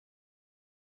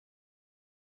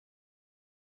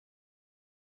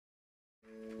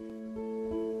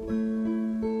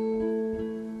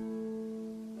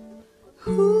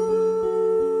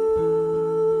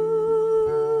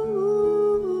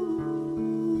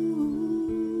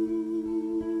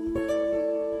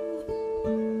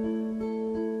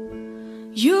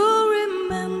You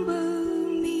remember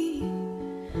me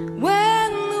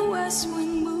when the west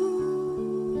wind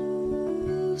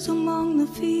moves among the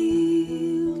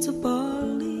fields of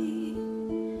barley.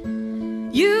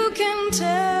 You can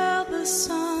tell the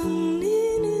sun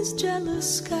in his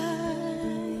jealous sky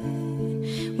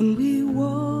when we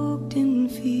walked in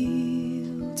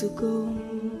fields of gold.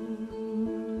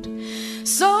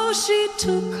 So she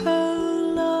took her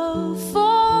love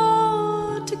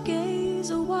for to gaze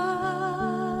a while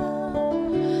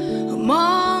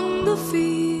among the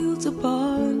fields of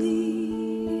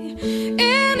barley.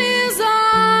 In his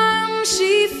arms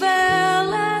she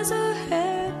fell as her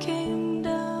hair came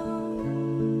down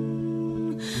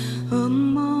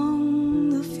among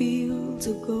the fields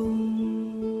of gold.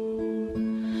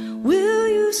 Will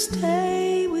you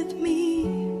stay with me?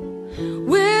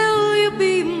 Will you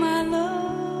be my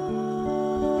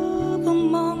love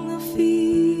among the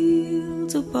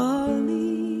fields of barley?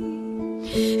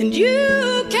 And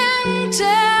you can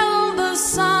tell the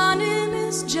sun in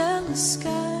his jealous sky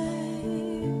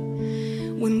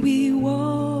when we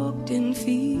walked in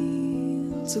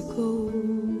fields of gold.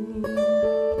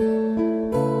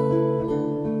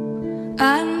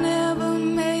 I never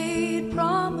made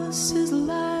promises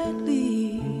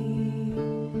lightly,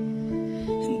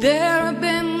 and there have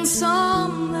been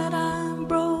some that I've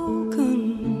broken,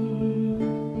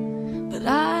 but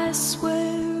I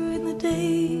swear in the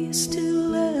days still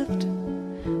left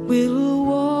we'll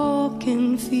walk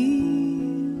in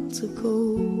fields of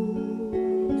gold.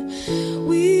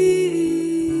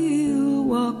 We'll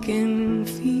walk in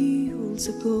fields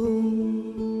of gold.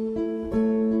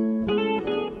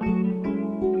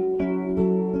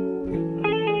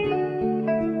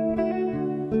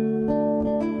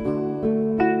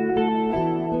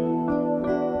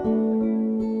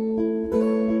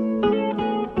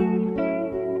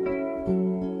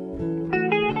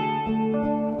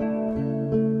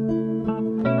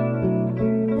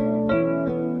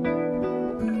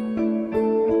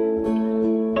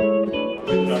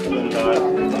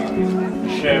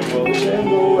 Shembo,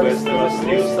 Western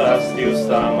still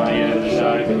star, my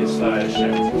Shai, Israel,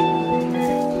 Shem.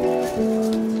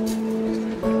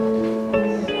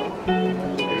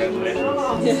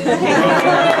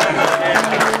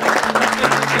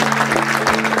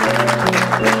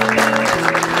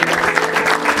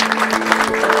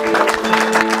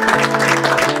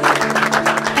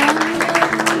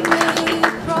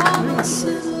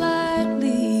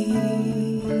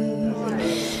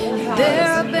 There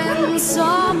have been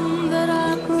some that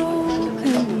I've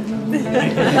broken.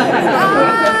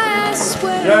 I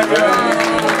swear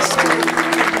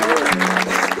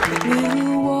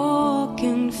we'll walk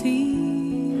in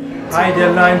fields. Hi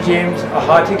Delna and James, a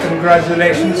hearty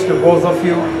congratulations to both of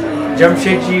you.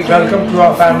 Jamshedji, welcome to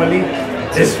our family,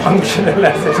 dysfunctional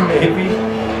as it may be,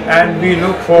 and we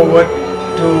look forward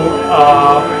to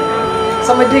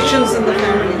some additions in the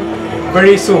family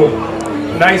very soon.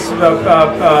 Nice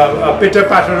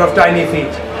pitter-patter of tiny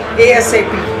feet. ASAP.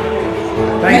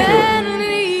 Thank you.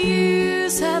 Many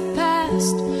years have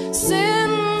passed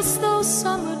since those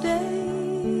summer days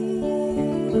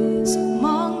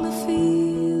among the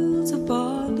fields of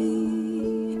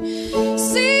barley.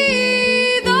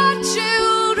 See the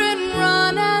children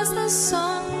run as the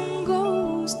sun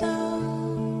goes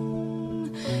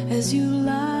down, as you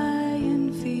lie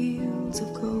in fields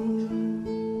of gold.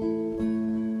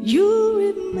 You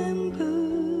remember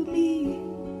me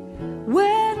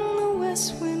when the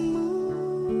west wind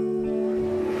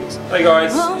moves. Hey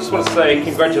guys, just want to say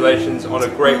congratulations on a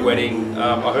great wedding.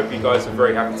 I hope you guys are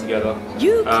very happy together.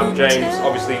 James,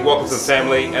 obviously welcome to the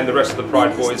family, and the rest of the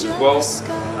Pride boys as well.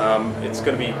 It's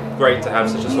going to be great to have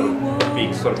such a sort of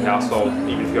big sort of household,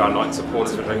 even if you are night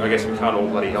supporters, which I guess we can't all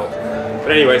bloody help.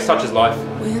 But anyway, such is life.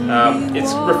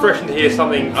 It's refreshing to hear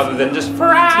something other than just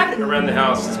Pride around the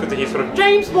house. It's good to hear sort of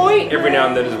James boy every now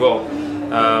and then as well.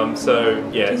 So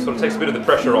yeah, it sort of takes a bit of the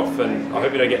pressure off, and I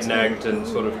hope you don't get nagged and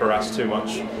sort of harassed too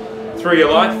much through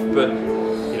your life, but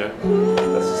you know,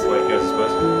 that's just the way it goes, I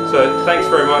suppose. So thanks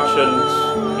very much, and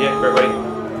yeah, great wedding.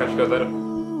 Catch you guys later.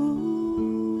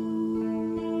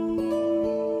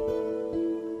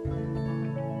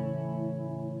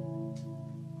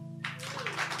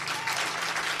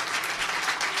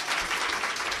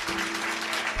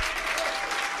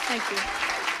 Thank you.